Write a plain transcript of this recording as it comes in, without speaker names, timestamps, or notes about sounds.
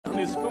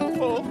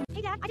spoonful.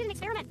 Hey, Dad, I did an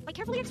experiment. By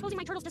carefully exposing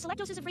my turtles to select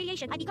doses of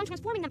radiation, I've begun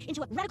transforming them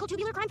into a radical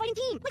tubular crime-fighting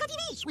team, like on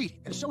TV. Sweet.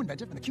 It is so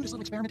inventive and the cutest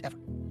little experiment ever.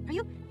 Are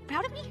you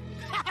proud of me?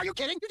 Are you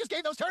kidding? You just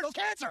gave those turtles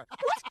cancer.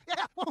 What?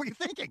 Yeah, what were you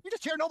thinking? You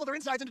just Chernobyl their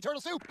insides into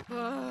turtle soup.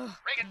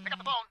 Reagan, pick up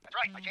the phone. That's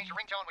right. I changed your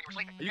ringtone when you were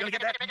sleeping. Are you gonna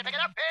get that? Pick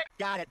it up.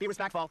 Got it. Be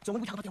respectful. So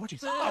when we talk about the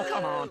orgies. Oh,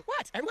 come on.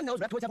 What? Everyone knows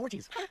reptoids have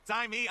orgies.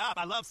 Sign me up.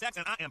 I love sex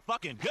and I am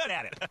fucking good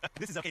at it.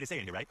 This is okay to say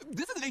in here, right?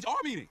 This is an HR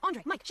meeting.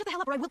 Andre, Mike, shut the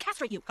hell up or I will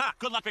castrate you. Ha!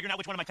 Good luck figuring out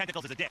which one of my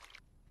tentacles is a dick.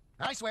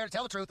 I swear to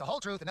tell the truth, the whole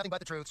truth, and nothing but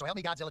the truth, so help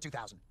me Godzilla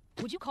 2000.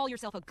 Would you call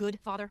yourself a good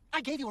father? I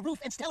gave you a roof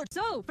and stellar...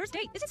 So, first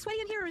date. Is it sweaty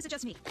in here or is it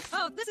just me?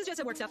 Oh, this is just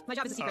at work stuff. My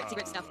job is a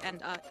secret stuff.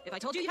 And, if I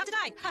told you, you'd have to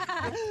die.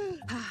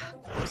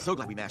 I'm so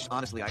glad we matched.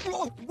 Honestly,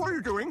 Oh, what are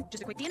you doing?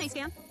 Just a quick DNA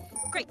scan.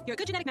 Great, you're a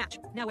good genetic match.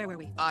 Now where were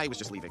we? I was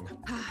just leaving.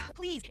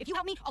 Please, if you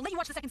help me, I'll let you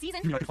watch the second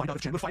season. You mean I can find out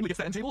if Chandler finally gets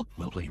that end table?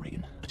 Well played,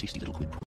 Reagan. A tasty little quid.